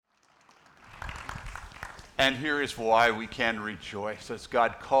And here is why we can rejoice as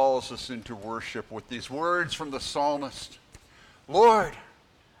God calls us into worship with these words from the psalmist. Lord,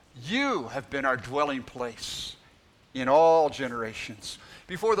 you have been our dwelling place in all generations.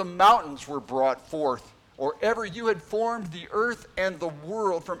 Before the mountains were brought forth, or ever you had formed the earth and the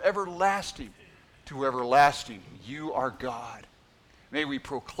world, from everlasting to everlasting, you are God. May we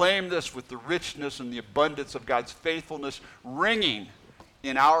proclaim this with the richness and the abundance of God's faithfulness ringing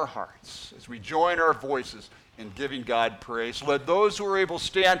in our hearts as we join our voices in giving God praise. Let those who are able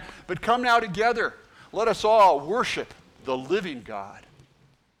stand, but come now together. Let us all worship the living God.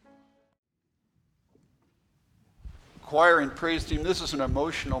 Choir and praise team, this is an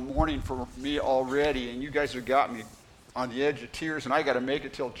emotional morning for me already, and you guys have got me on the edge of tears, and I got to make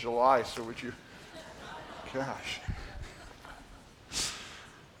it till July, so would you... Gosh.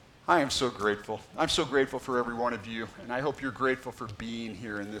 I am so grateful. I'm so grateful for every one of you, and I hope you're grateful for being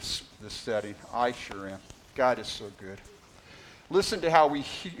here in this setting. I sure am. God is so good. Listen to how we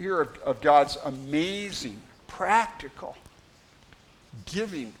hear of God's amazing, practical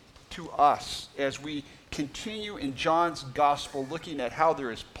giving to us as we continue in John's gospel, looking at how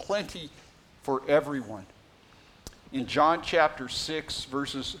there is plenty for everyone. In John chapter 6,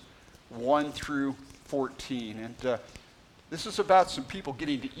 verses 1 through 14. And this is about some people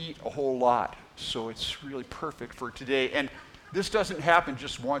getting to eat a whole lot, so it's really perfect for today. And this doesn't happen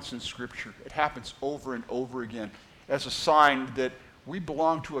just once in Scripture. It happens over and over again as a sign that we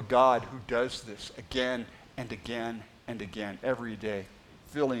belong to a God who does this again and again and again every day,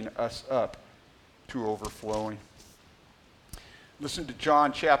 filling us up to overflowing. Listen to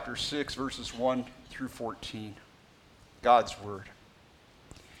John chapter 6, verses 1 through 14. God's Word.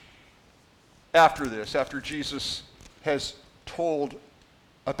 After this, after Jesus has told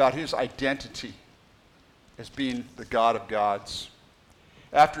about his identity as being the God of gods.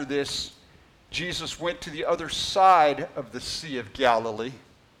 After this, Jesus went to the other side of the Sea of Galilee,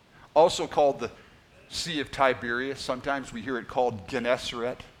 also called the Sea of Tiberias. Sometimes we hear it called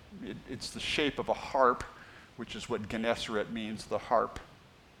Gennesaret. It's the shape of a harp, which is what Gennesaret means, the harp.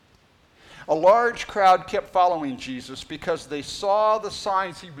 A large crowd kept following Jesus because they saw the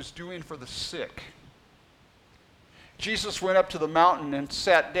signs he was doing for the sick. Jesus went up to the mountain and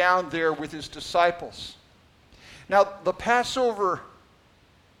sat down there with his disciples. Now, the Passover,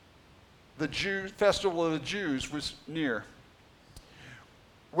 festival of the Jews, was near.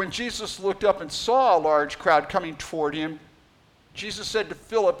 When Jesus looked up and saw a large crowd coming toward him, Jesus said to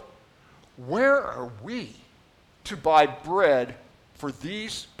Philip, "Where are we to buy bread for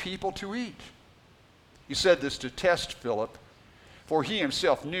these people to eat?" He said this to test Philip, for he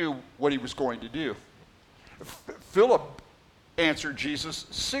himself knew what he was going to do. Philip answered Jesus,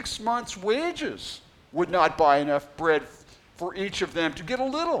 6 months' wages would not buy enough bread for each of them to get a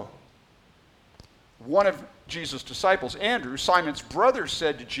little. One of Jesus' disciples, Andrew, Simon's brother,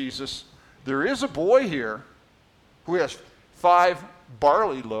 said to Jesus, "There is a boy here who has 5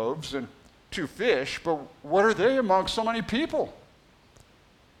 barley loaves and 2 fish, but what are they among so many people?"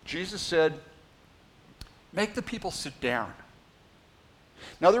 Jesus said, "Make the people sit down."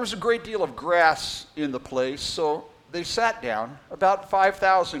 Now there was a great deal of grass in the place, so they sat down, about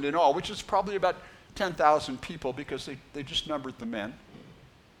 5,000 in all, which is probably about 10,000 people because they just numbered the men.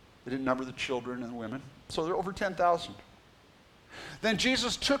 They didn't number the children and the women. So there are over 10,000. Then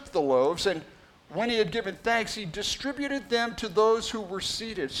Jesus took the loaves, and when he had given thanks, he distributed them to those who were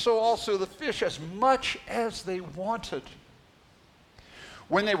seated. So also the fish, as much as they wanted.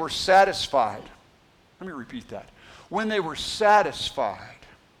 When they were satisfied, let me repeat that. When they were satisfied,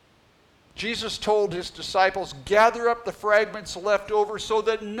 Jesus told his disciples, "Gather up the fragments left over so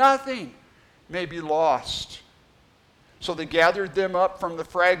that nothing may be lost." So they gathered them up from the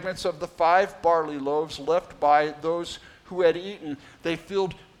fragments of the 5 barley loaves left by those who had eaten. They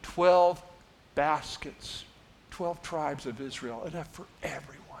filled 12 baskets, 12 tribes of Israel, enough for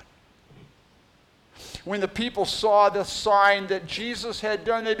everyone. When the people saw the sign that Jesus had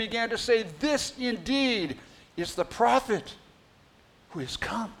done, they began to say, "This indeed is the prophet who has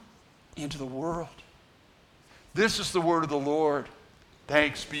come into the world." This is the word of the Lord.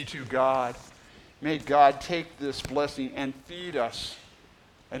 Thanks be to God. May God take this blessing and feed us,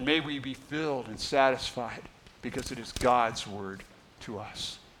 and may we be filled and satisfied because it is God's word to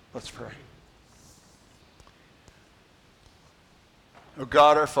us. Let's pray. Oh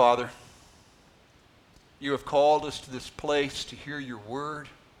God, our Father, you have called us to this place to hear your word,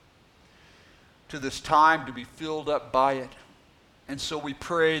 to this time to be filled up by it. And so we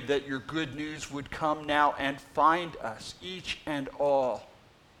pray that your good news would come now and find us, each and all,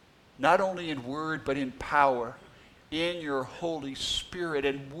 not only in word, but in power, in your Holy Spirit,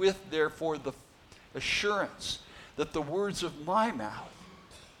 and with, therefore, the assurance that the words of my mouth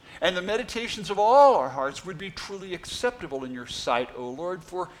and the meditations of all our hearts would be truly acceptable in your sight, O Lord,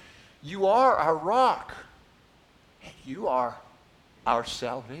 for you are our rock, and you are our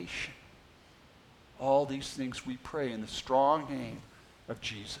salvation. All these things we pray in the strong name of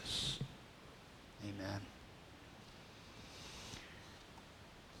Jesus. Amen.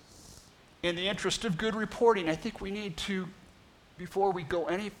 In the interest of good reporting, I think we need to, before we go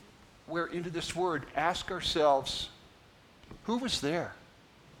anywhere into this word, ask ourselves, who was there?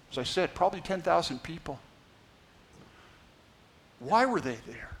 As I said, probably 10,000 people. Why were they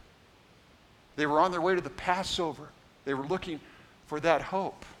there? They were on their way to the Passover. They were looking for that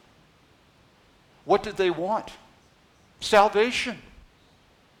hope. What did they want? Salvation,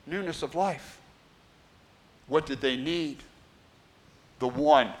 newness of life. What did they need? The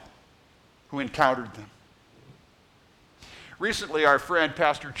one who encountered them. Recently, our friend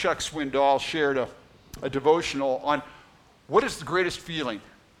Pastor Chuck Swindoll shared a devotional on what is the greatest feeling.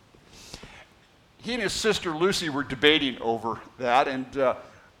 He and his sister Lucy were debating over that, and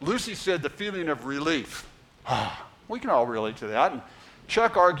Lucy said the feeling of relief. We can all relate to that. And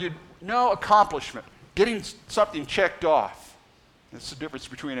Chuck argued, no, accomplishment, getting something checked off. That's the difference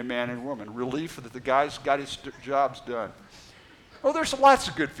between a man and a woman. Relief that the guy's got his jobs done. Well, there's lots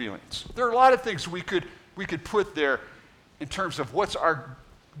of good feelings. There are a lot of things we could put there in terms of what's our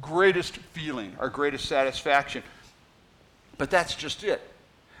greatest feeling, our greatest satisfaction. But that's just it.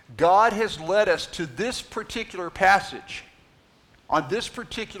 God has led us to this particular passage on this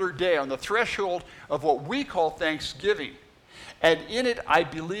particular day, on the threshold of what we call Thanksgiving. And in it, I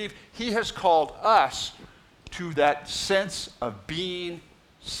believe he has called us to that sense of being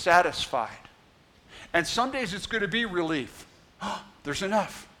satisfied. And some days it's going to be relief. There's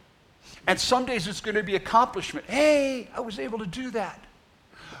enough. And some days it's going to be accomplishment. Hey, I was able to do that.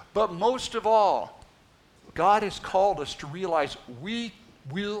 But most of all, God has called us to realize we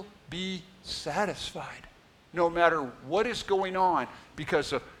will be satisfied no matter what is going on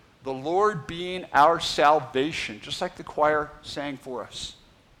because of the Lord being our salvation, just like the choir sang for us.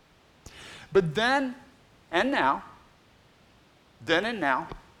 But then and now,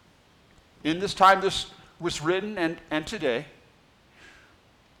 in this time this was written and today,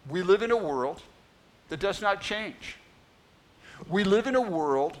 we live in a world that does not change. We live in a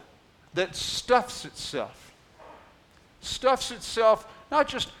world that stuffs itself not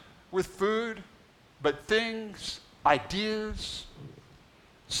just with food, but things, ideas,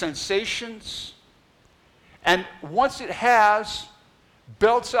 sensations. And once it has,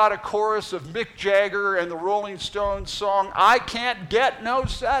 belts out a chorus of Mick Jagger and the Rolling Stones song, I can't get no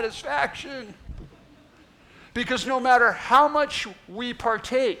satisfaction. Because no matter how much we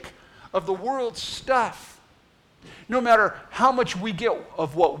partake of the world's stuff, no matter how much we get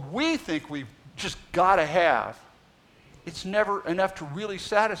of what we think we've just got to have, it's never enough to really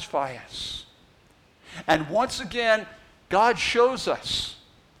satisfy us. And once again, God shows us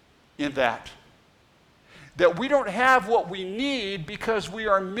in that we don't have what we need because we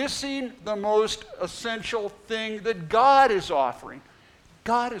are missing the most essential thing that God is offering.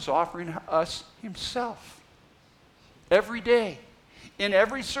 God is offering us himself. Every day, in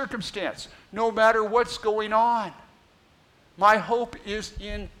every circumstance, no matter what's going on. My hope is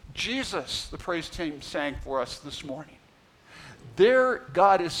in Jesus, the praise team sang for us this morning. There,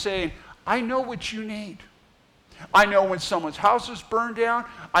 God is saying, I know what you need. I know when someone's house is burned down.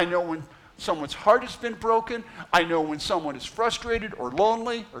 I know when someone's heart has been broken. I know when someone is frustrated or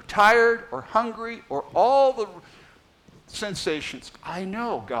lonely or tired or hungry or all the sensations. I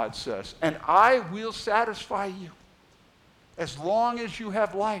know, God says, and I will satisfy you. As long as you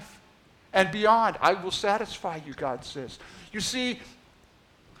have life and beyond, I will satisfy you, God says. You see,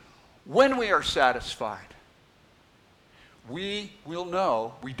 when we are satisfied, we will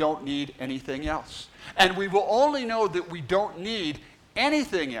know we don't need anything else. And we will only know that we don't need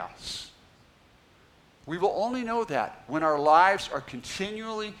anything else. We will only know that when our lives are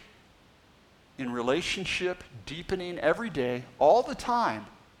continually in relationship, deepening every day, all the time,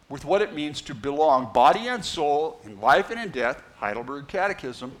 with what it means to belong, body and soul, in life and in death, Heidelberg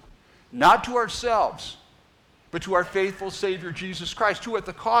Catechism, not to ourselves, but to our faithful Savior Jesus Christ, who at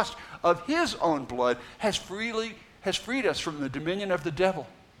the cost of his own blood has freed us from the dominion of the devil.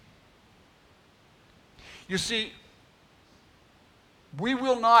 You see, we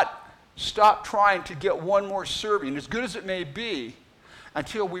will not stop trying to get one more serving, as good as it may be,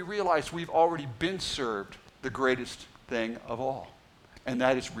 until we realize we've already been served the greatest thing of all. And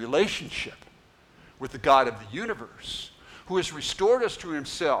that is relationship with the God of the universe, who has restored us to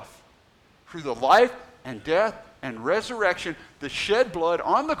himself through the life and death and resurrection, the shed blood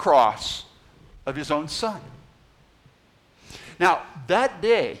on the cross of his own son. Now, that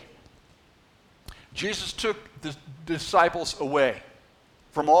day, Jesus took the disciples away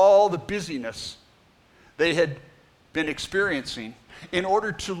from all the busyness they had been experiencing in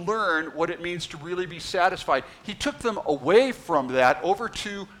order to learn what it means to really be satisfied. He took them away from that over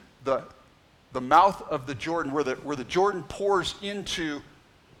to the mouth of the Jordan, where the Jordan pours into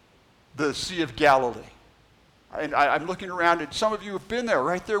the Sea of Galilee. And I'm looking around, and some of you have been there,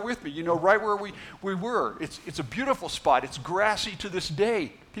 right there with me. You know, right where we were. It's a beautiful spot. It's grassy to this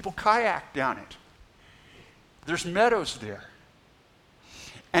day. People kayak down it. There's meadows there.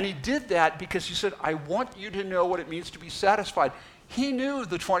 And he did that because he said, I want you to know what it means to be satisfied. He knew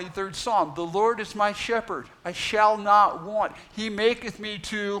the 23rd Psalm. The Lord is my shepherd. I shall not want. He maketh me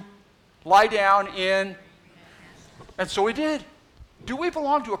to lie down in. And so he did. Do we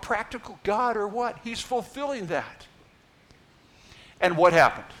belong to a practical God or what? He's fulfilling that. And what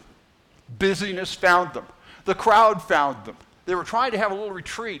happened? Busyness found them. The crowd found them. They were trying to have a little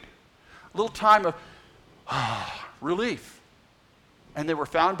retreat, a little time of relief. And they were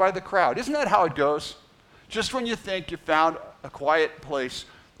found by the crowd. Isn't that how it goes? Just when you think you found a quiet place,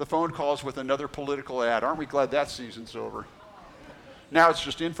 the phone calls with another political ad. Aren't we glad that season's over? Now it's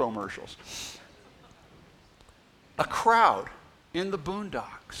just infomercials. A crowd in the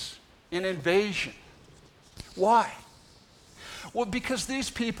boondocks, an invasion. Why? Well, because these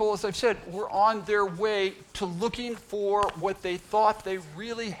people, as I've said, were on their way to looking for what they thought they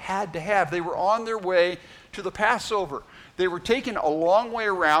really had to have. They were on their way to the Passover. They were taken a long way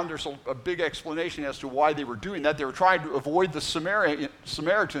around. There's a big explanation as to why they were doing that. They were trying to avoid the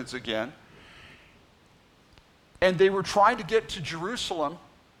Samaritans again. And they were trying to get to Jerusalem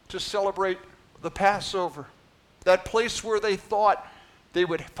to celebrate the Passover. That place where they thought they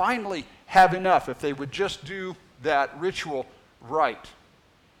would finally have enough if they would just do that ritual right,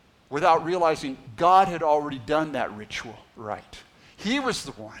 without realizing God had already done that ritual right. He was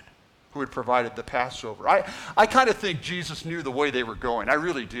the one who had provided the Passover. I kind of think Jesus knew the way they were going. I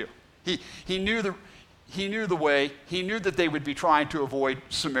really do. He knew the way. He knew that they would be trying to avoid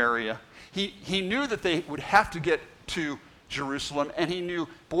Samaria. He knew that they would have to get to Jerusalem, and he knew,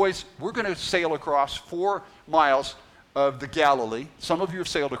 boys, we're going to sail across 4 miles of the Galilee. Some of you have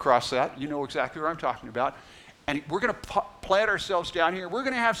sailed across that. You know exactly what I'm talking about. And we're going to plant ourselves down here. We're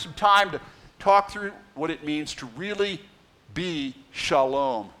going to have some time to talk through what it means to really be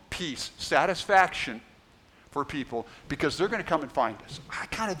shalom, peace, satisfaction for people, because they're going to come and find us. I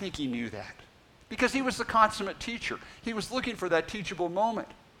kind of think he knew that, because he was the consummate teacher. He was looking for that teachable moment.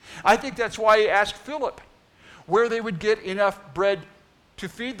 I think that's why he asked Philip where they would get enough bread to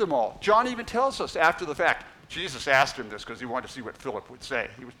feed them all. John even tells us after the fact, Jesus asked him this because he wanted to see what Philip would say.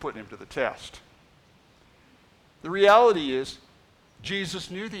 He was putting him to the test. The reality is, Jesus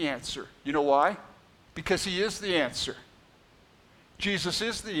knew the answer. You know why? Because he is the answer. Jesus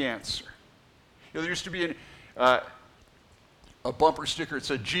is the answer. You know, there used to be a bumper sticker that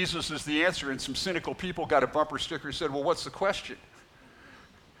said, Jesus is the answer, and some cynical people got a bumper sticker and said, well, what's the question?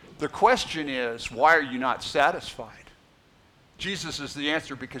 The question is, why are you not satisfied? Jesus is the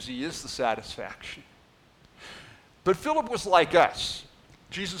answer because he is the satisfaction. But Philip was like us.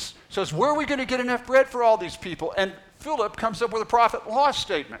 Jesus says, where are we going to get enough bread for all these people? And Philip comes up with a profit and loss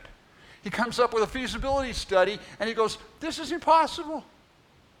statement. He comes up with a feasibility study, and he goes, this is impossible.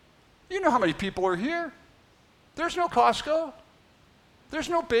 You know how many people are here. There's no Costco. There's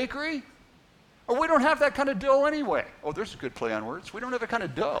no bakery. Or we don't have that kind of dough anyway. Oh, there's a good play on words. We don't have that kind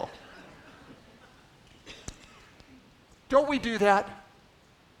of dough. Don't we do that?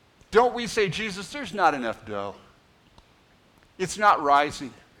 Don't we say, Jesus, there's not enough dough. It's not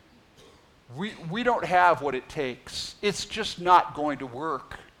rising. We don't have what it takes. It's just not going to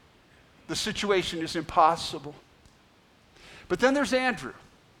work. The situation is impossible. But then there's Andrew,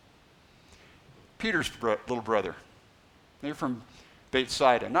 Peter's little brother. They're from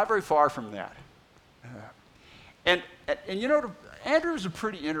Bethsaida, not very far from that. And you know, Andrew's a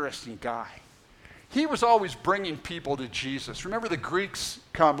pretty interesting guy. He was always bringing people to Jesus. Remember, the Greeks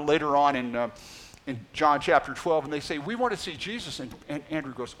come later on in John chapter 12, and they say, we want to see Jesus. And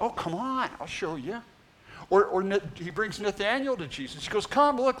Andrew goes, oh, come on, I'll show you. Or he brings Nathanael to Jesus. He goes,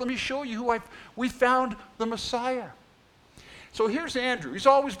 come, look, let me show you who we found the Messiah. So here's Andrew. He's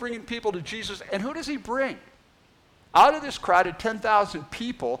always bringing people to Jesus. And who does he bring? Out of this crowded 10,000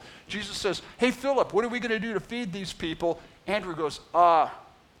 people, Jesus says, hey, Philip, what are we going to do to feed these people? Andrew goes,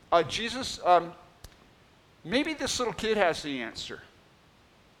 Jesus, maybe this little kid has the answer.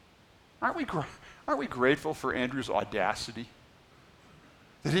 Aren't we grateful for Andrew's audacity?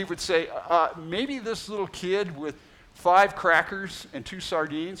 That he would say, maybe this little kid with 5 crackers and 2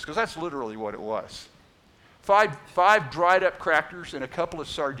 sardines, because that's literally what it was. Five dried up crackers and a couple of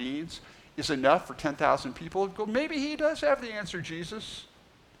sardines is enough for 10,000 people. Go, maybe he does have the answer, Jesus.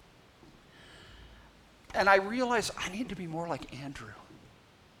 And I realized I need to be more like Andrew.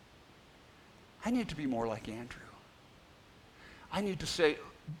 I need to be more like Andrew. I need to say,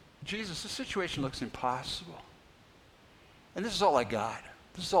 Jesus, this situation looks impossible. And this is all I got.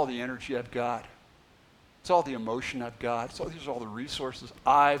 This is all the energy I've got. It's all the emotion I've got. These are all the resources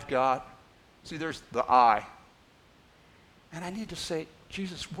I've got. See, there's the I. And I need to say,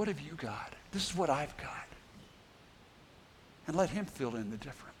 Jesus, what have you got? This is what I've got. And let him fill in the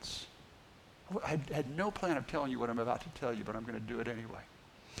difference. I had no plan of telling you what I'm about to tell you, but I'm going to do it anyway.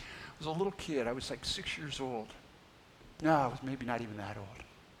 I was a little kid. I was like 6 years old. No, I was maybe not even that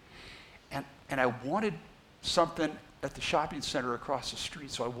old. And I wanted something at the shopping center across the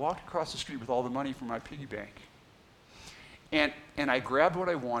street. So I walked across the street with all the money from my piggy bank. And I grabbed what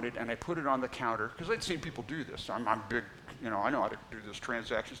I wanted and I put it on the counter, because I'd seen people do this. I'm big, I know how to do this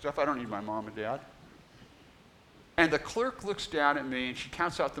transaction stuff. I don't need my mom and dad. And the clerk looks down at me and she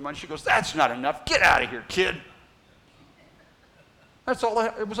counts out the money. She goes, "That's not enough. Get out of here, kid." That's all.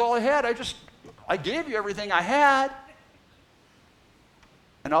 It was all I had. I gave you everything I had.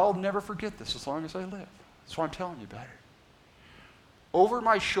 And I'll never forget this as long as I live. That's why I'm telling you about it. Over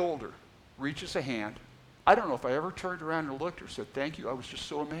my shoulder reaches a hand. I don't know if I ever turned around and looked or said thank you. I was just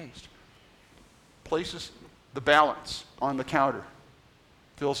so amazed. Places the balance on the counter,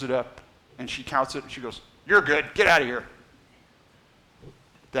 fills it up, and she counts it and she goes, "You're good. Get out of here."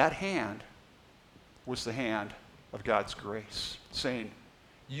 That hand was the hand of God's grace, saying,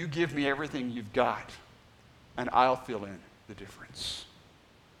 "You give me everything you've got, and I'll fill in the difference."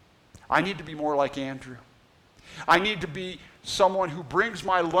 I need to be more like Andrew. I need to be someone who brings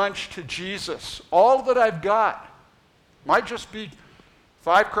my lunch to Jesus. All that I've got might just be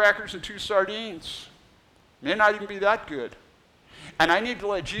 5 crackers and 2 sardines. May not even be that good. And I need to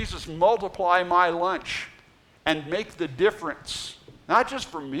let Jesus multiply my lunch and make the difference, not just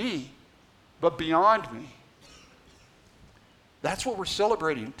for me, but beyond me. That's what we're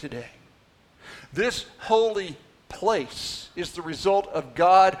celebrating today. This holy place is the result of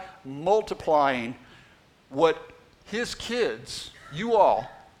God multiplying what his kids, you all,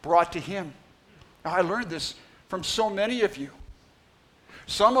 brought to him. Now, I learned this from so many of you.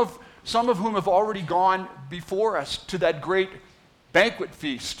 Some of whom have already gone before us to that great banquet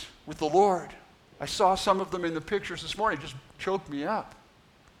feast with the Lord. I saw some of them in the pictures this morning. It just choked me up.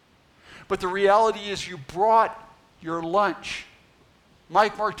 But the reality is you brought your lunch.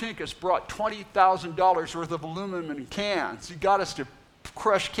 Mike Martinkus brought $20,000 worth of aluminum cans. He got us to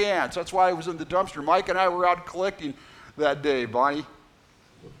crush cans. That's why I was in the dumpster. Mike and I were out collecting that day, Bonnie.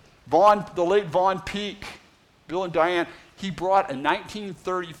 The late Vaughn Peak, Bill and Diane, he brought a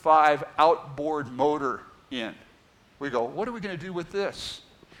 1935 outboard motor in. We go, what are we going to do with this?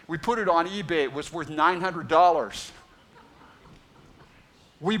 We put it on eBay. It was worth $900.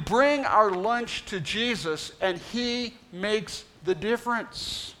 We bring our lunch to Jesus, and he makes the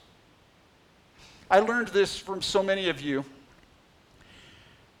difference. I learned this from so many of you,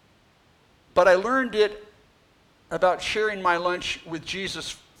 but I learned it about sharing my lunch with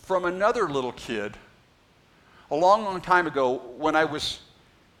Jesus from another little kid a long, long time ago when I was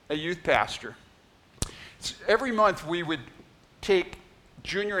a youth pastor. Every month we would take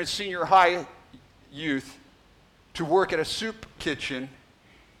junior and senior high youth to work at a soup kitchen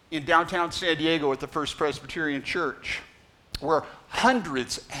in downtown San Diego at the First Presbyterian Church, where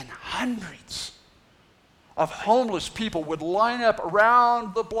hundreds and hundreds of homeless people would line up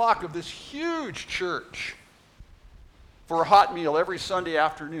around the block of this huge church for a hot meal every Sunday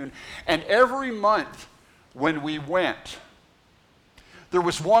afternoon. And every month when we went, there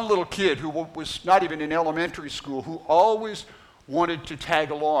was one little kid who was not even in elementary school who always wanted to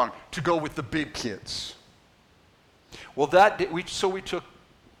tag along, to go with the big kids. Well, that day, we took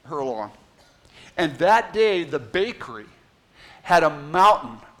her along. And that day, the bakery had a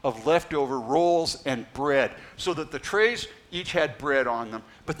mountain of leftover rolls and bread, so that the trays each had bread on them.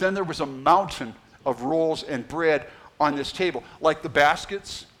 But then there was a mountain of rolls and bread on this table, like the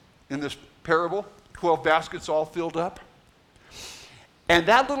baskets in this parable, 12 baskets all filled up. And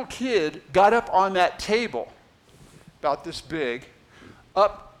that little kid got up on that table, about this big,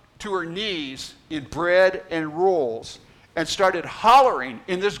 up to her knees in bread and rolls, and started hollering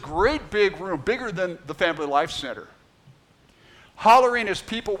in this great big room, bigger than the Family Life Center. Hollering as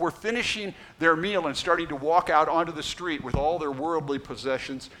people were finishing their meal and starting to walk out onto the street with all their worldly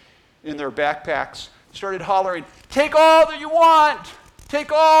possessions in their backpacks. Started hollering, "Take all that you want!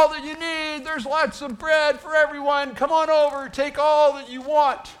 Take all that you need. There's lots of bread for everyone. Come on over. Take all that you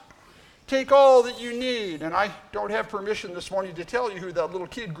want. Take all that you need. And I don't have permission this morning to tell you who that little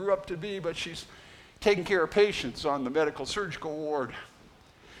kid grew up to be, but she's taking care of patients on the medical surgical ward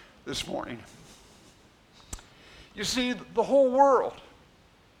this morning. You see, the whole world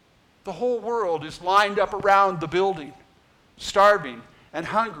is lined up around the building, starving and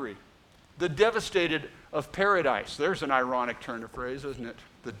hungry, the devastated of paradise. There's an ironic turn of phrase, isn't it?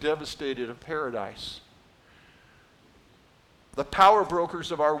 The devastated of paradise. The power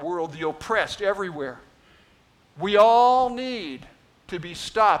brokers of our world, the oppressed everywhere. We all need to be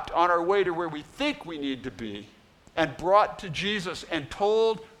stopped on our way to where we think we need to be and brought to Jesus and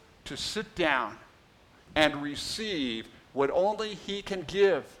told to sit down and receive what only He can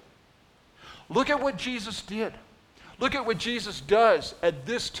give. Look at what Jesus did. Look at what Jesus does at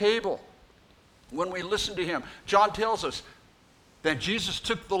this table when we listen to Him. John tells us that Jesus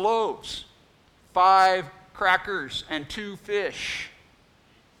took the loaves, 5 crackers and 2 fish.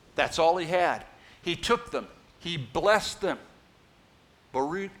 That's all He had. He took them. He blessed them.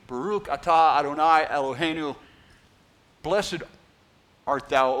 Baruch atah Adonai Eloheinu. Blessed art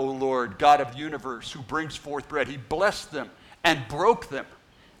thou, O Lord, God of the universe, who brings forth bread. He blessed them and broke them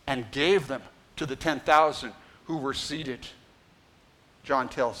and gave them to the 10,000 who were seated. John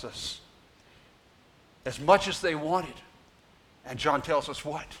tells us, as much as they wanted. And John tells us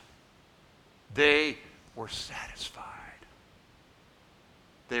what? They were satisfied.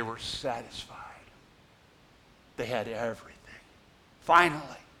 They were satisfied. They had everything. Finally.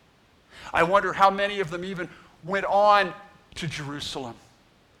 I wonder how many of them even went on to Jerusalem.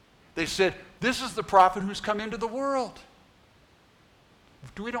 They said, this is the prophet who's come into the world.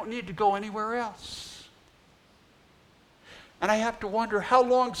 We don't need to go anywhere else. And I have to wonder how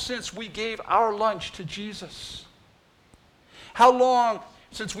long since we gave our lunch to Jesus. How long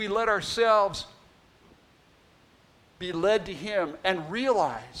since we let ourselves be led to Him and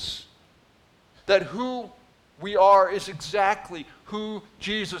realize that who we are is exactly who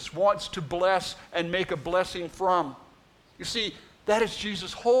Jesus wants to bless and make a blessing from. You see, that is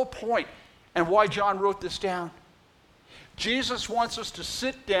Jesus' whole point and why John wrote this down. Jesus wants us to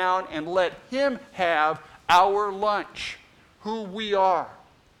sit down and let Him have our lunch, who we are,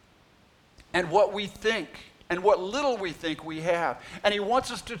 and what we think, and what little we think we have. And He wants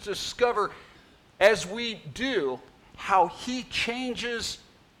us to discover, as we do, how He changes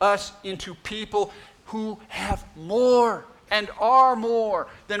us into people who have more and are more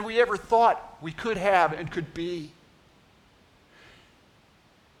than we ever thought we could have and could be.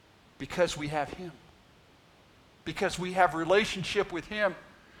 Because we have Him. Because we have relationship with Him.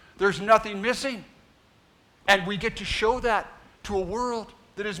 There's nothing missing. And we get to show that to a world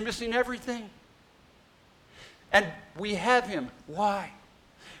that is missing everything. And we have Him. Why?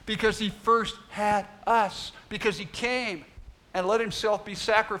 Because He first had us. Because He came and let Himself be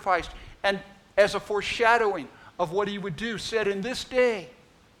sacrificed. And as a foreshadowing of what He would do, said, in this day,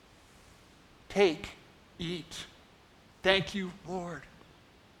 take, eat. Thank you, Lord.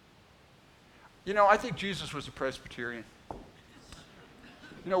 You know, I think Jesus was a Presbyterian.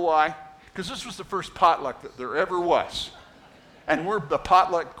 You know why? Because this was the first potluck that there ever was. And we're the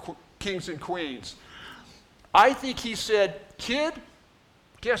potluck kings and queens. I think he said, kid,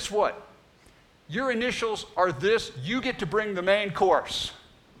 guess what? Your initials are this. You get to bring the main course.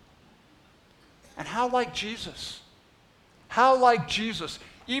 And how like Jesus? How like Jesus?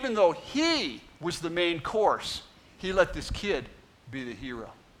 Even though He was the main course, He let this kid be the hero.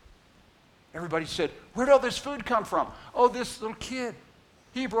 Everybody said, where'd all this food come from? Oh, this little kid.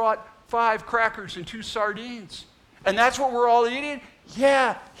 He brought 5 crackers and 2 sardines. And that's what we're all eating?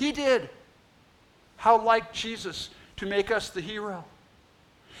 Yeah, he did. How like Jesus to make us the hero.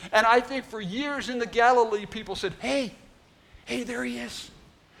 And I think for years in the Galilee, people said, hey, there he is.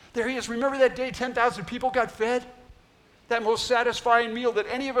 There he is. Remember that day 10,000 people got fed? That most satisfying meal that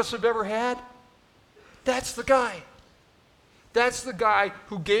any of us have ever had? That's the guy. That's the guy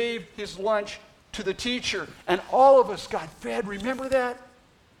who gave his lunch to the teacher, and all of us got fed. Remember that?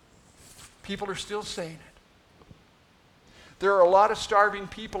 People are still saying it. There are a lot of starving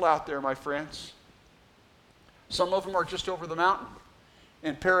people out there, my friends. Some of them are just over the mountain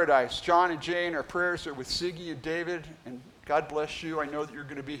in paradise. John and Jane, our prayers are with Siggy and David, and God bless you. I know that you're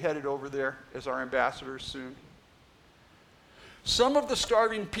going to be headed over there as our ambassadors soon. Some of the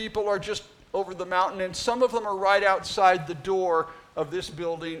starving people are just over the mountain, and some of them are right outside the door of this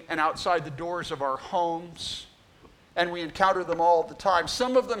building and outside the doors of our homes, and we encounter them all the time.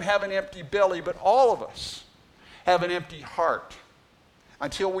 Some of them have an empty belly, but all of us have an empty heart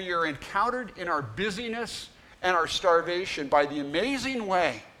until we are encountered in our busyness and our starvation by the amazing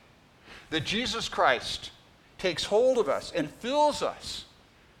way that Jesus Christ takes hold of us and fills us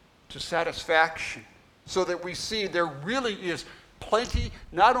to satisfaction, so that we see there really is plenty,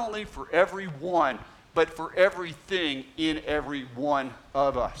 not only for everyone, but for everything in every one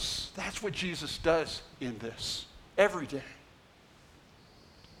of us. That's what Jesus does in this every day.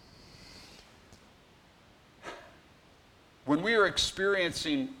 When we are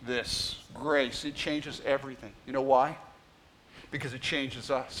experiencing this grace, it changes everything. You know why? Because it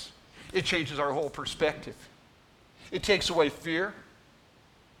changes us. It changes our whole perspective. It takes away fear.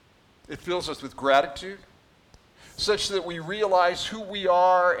 It fills us with gratitude, such that we realize who we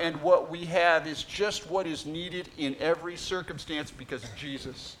are and what we have is just what is needed in every circumstance because of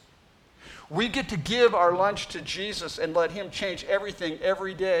Jesus. We get to give our lunch to Jesus and let him change everything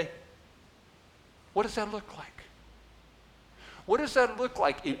every day. What does that look like? What does that look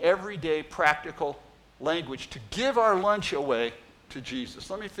like in everyday practical language, to give our lunch away to Jesus?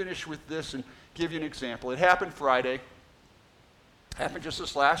 Let me finish with this and give you an example. It happened Friday. Happened just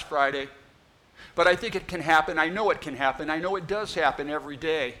this last Friday. But I think it can happen. I know it can happen. I know it does happen every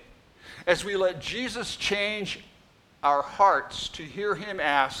day. As we let Jesus change our hearts to hear him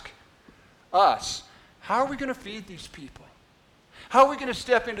ask us, how are we going to feed these people? How are we going to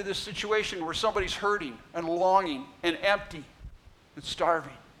step into this situation where somebody's hurting and longing and empty and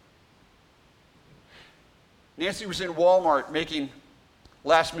starving? Nancy was in Walmart making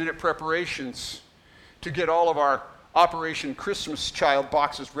last-minute preparations to get all of our Operation Christmas Child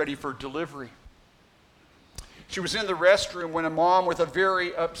boxes ready for delivery. She was in the restroom when a mom with a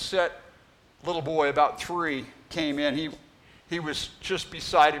very upset little boy, about 3, came in. He was just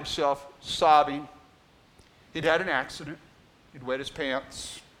beside himself, sobbing. He'd had an accident. He'd wet his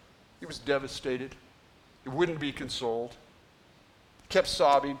pants. He was devastated. He wouldn't be consoled. Kept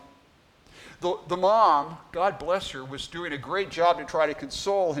sobbing. The mom, God bless her, was doing a great job to try to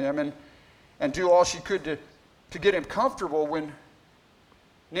console him and do all she could to get him comfortable, when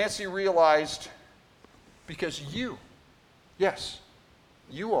Nancy realized, because you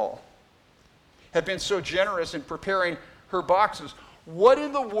all, have been so generous in preparing her boxes, what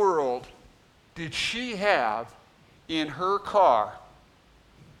in the world did she have in her car?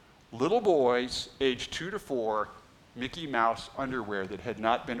 Little boys, age 2 to 4, Mickey Mouse underwear that had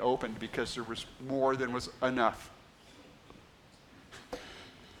not been opened because there was more than was enough.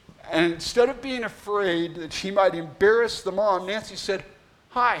 And instead of being afraid that she might embarrass the mom, Nancy said,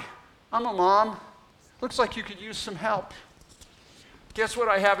 "Hi, I'm a mom. Looks like you could use some help. Guess what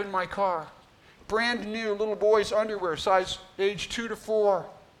I have in my car? Brand new little boys' underwear, size age 2 to 4.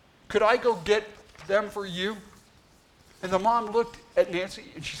 Could I go get them for you?" And the mom looked at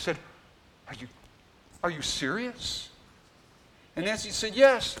Nancy and she said, Are you serious? And Nancy said,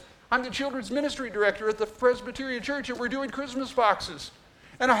 "Yes, I'm the children's ministry director at the Presbyterian Church, and we're doing Christmas boxes.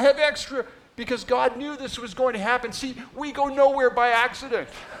 And I have extra because God knew this was going to happen. See, we go nowhere by accident."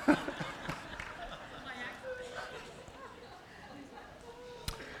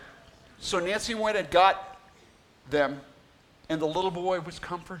 So Nancy went and got them, and the little boy was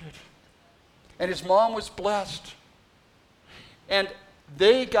comforted. And his mom was blessed. And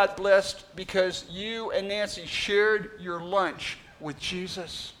they got blessed because you and Nancy shared your lunch with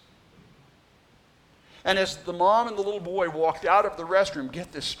Jesus. And as the mom and the little boy walked out of the restroom,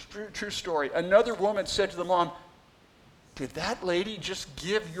 get this true story, another woman said to the mom, "Did that lady just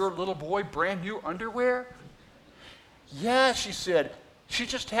give your little boy brand new underwear?" "Yeah," she said. "She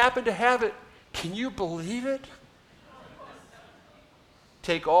just happened to have it. Can you believe it?"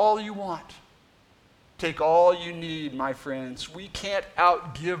 Take all you want. Take all you need, my friends. We can't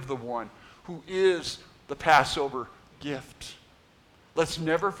outgive the one who is the Passover gift. Let's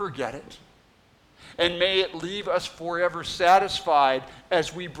never forget it. And may it leave us forever satisfied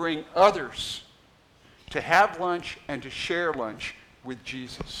as we bring others to have lunch and to share lunch with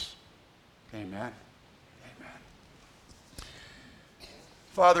Jesus. Amen. Amen.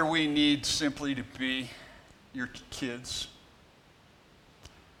 Father, we need simply to be your kids.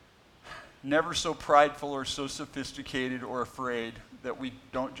 Never so prideful or so sophisticated or afraid that we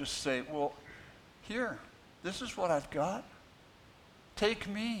don't just say, "Well, here, this is what I've got. Take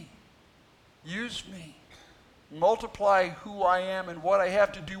me. Use me. Multiply who I am and what I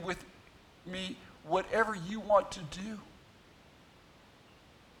have to do with me, whatever you want to do."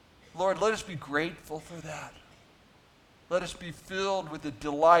 Lord, let us be grateful for that. Let us be filled with the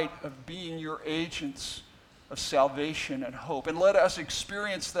delight of being your agents of salvation and hope. And let us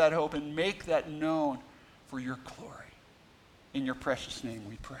experience that hope and make that known for your glory. In your precious name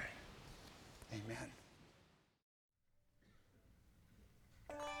we pray. Amen.